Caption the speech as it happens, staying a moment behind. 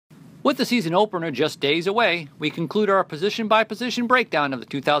With the season opener just days away, we conclude our position-by-position breakdown of the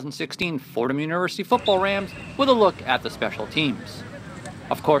 2016 Fordham University football Rams with a look at the special teams.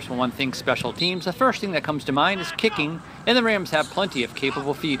 Of course, when one thinks special teams, the first thing that comes to mind is kicking, and the Rams have plenty of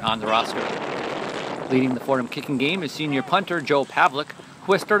capable feet on the roster. Leading the Fordham kicking game is senior punter Joe Pavlik,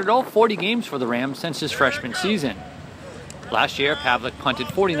 who has started all 40 games for the Rams since his freshman season. Last year, Pavlik punted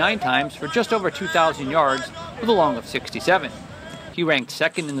 49 times for just over 2,000 yards with a long of 67. He ranked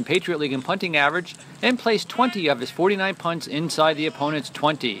second in the Patriot League in punting average and placed 20 of his 49 punts inside the opponent's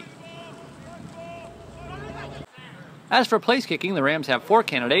 20. As for place kicking, the Rams have 4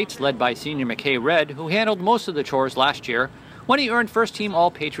 candidates, led by senior McKay Red, who handled most of the chores last year when he earned first-team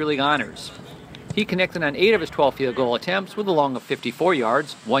All-Patriot League honors. He connected on 8 of his 12 field goal attempts with a long of 54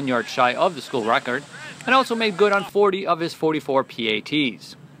 yards, 1 yard shy of the school record, and also made good on 40 of his 44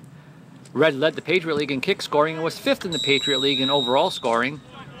 PATs. Red led the Patriot League in kick scoring and was 5th in the Patriot League in overall scoring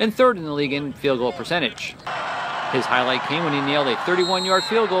and 3rd in the league in field goal percentage. His highlight came when he nailed a 31-yard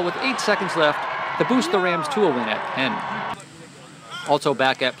field goal with 8 seconds left to boost the Rams to a win at Penn. Also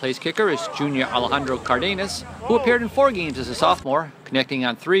back at place kicker is junior Alejandro Cardenas, who appeared in 4 games as a sophomore, connecting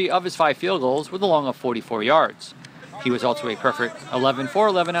on 3 of his 5 field goals with a long of 44 yards. He was also a perfect 11 for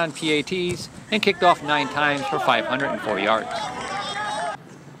 11 on PATs and kicked off 9 times for 504 yards.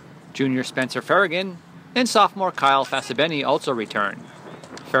 Junior Spencer Farragon and sophomore Kyle Fasabeni also returned.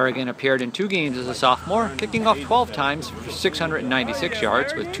 Farragon appeared in 2 games as a sophomore, kicking off 12 times for 696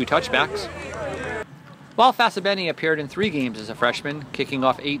 yards with 2 touchbacks, while Fasabeni appeared in 3 games as a freshman, kicking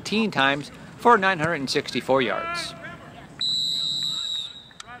off 18 times for 964 yards.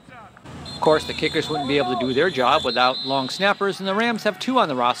 Of course, the kickers wouldn't be able to do their job without long snappers, and the Rams have 2 on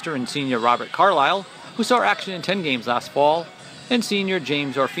the roster in senior Robert Carlisle, who saw action in 10 games last fall, and senior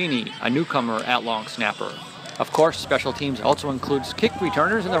James Orfini, a newcomer at long snapper. Of course, special teams also includes kick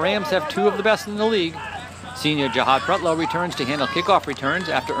returners, and the Rams have 2 of the best in the league. Senior Jihad Pretlow returns to handle kickoff returns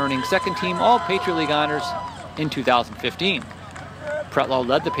after earning second-team All-Patriot League honors in 2015. Pretlow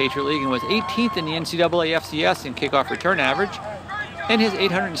led the Patriot League and was 18th in the NCAA FCS in kickoff return average, and his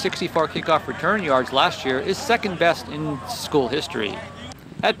 864 kickoff return yards last year is 2nd best in school history.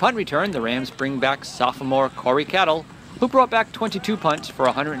 At punt return, the Rams bring back sophomore Corey Cattle, who brought back 22 punts for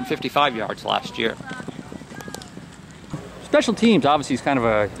 155 yards last year. Special teams obviously is kind of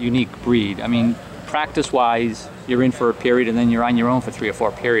a unique breed. I mean, practice-wise, you're in for a period and then you're on your own for 3 or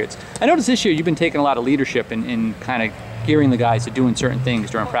 4 periods. I noticed this year you've been taking a lot of leadership in kind of gearing the guys to doing certain things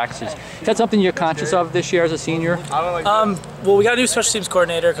during practices. Is that something you're conscious of this year as a senior? Well, we got a new special teams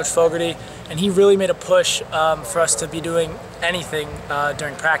coordinator, Coach Fogarty, and he really made a push for us to be doing anything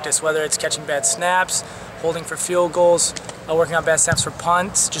during practice, whether it's catching bad snaps, holding for field goals, working on bad snaps for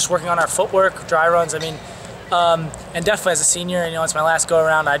punts, just working on our footwork, dry runs. I mean, and definitely as a senior, you know, it's my last go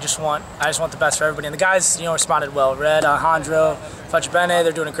around. I just want the best for everybody. And the guys, you know, responded well. Red, Alejandro, Fachabene,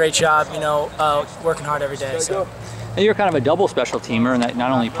 they're doing a great job. You know, working hard every day. So. And you're kind of a double special teamer, and that not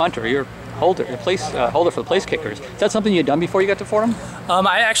only punter, you're holder for the place kickers. Is that something you'd done before you got to Fordham?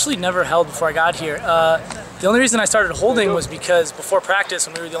 I actually never held before I got here. The only reason I started holding was because before practice,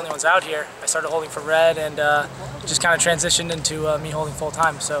 when we were the only ones out here, I started holding for Red, and just kind of transitioned into me holding full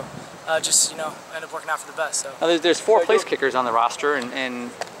time. So just, you know, ended up working out for the best. So. Now, there's 4 place kickers on the roster, and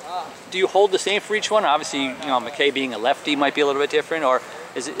do you hold the same for each one? Obviously, you know, McKay being a lefty might be a little bit different, or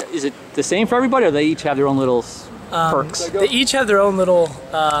is it the same for everybody, or they each have their own little perks? They each have their own little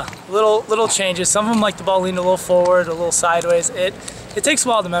changes. Some of them like the ball leaned a little forward, a little sideways. It takes a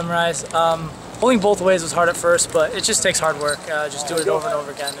while to memorize. Holding both ways was hard at first, but it just takes hard work. Just do it over and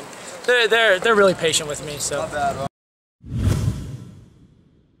over again. And they're really patient with me. So.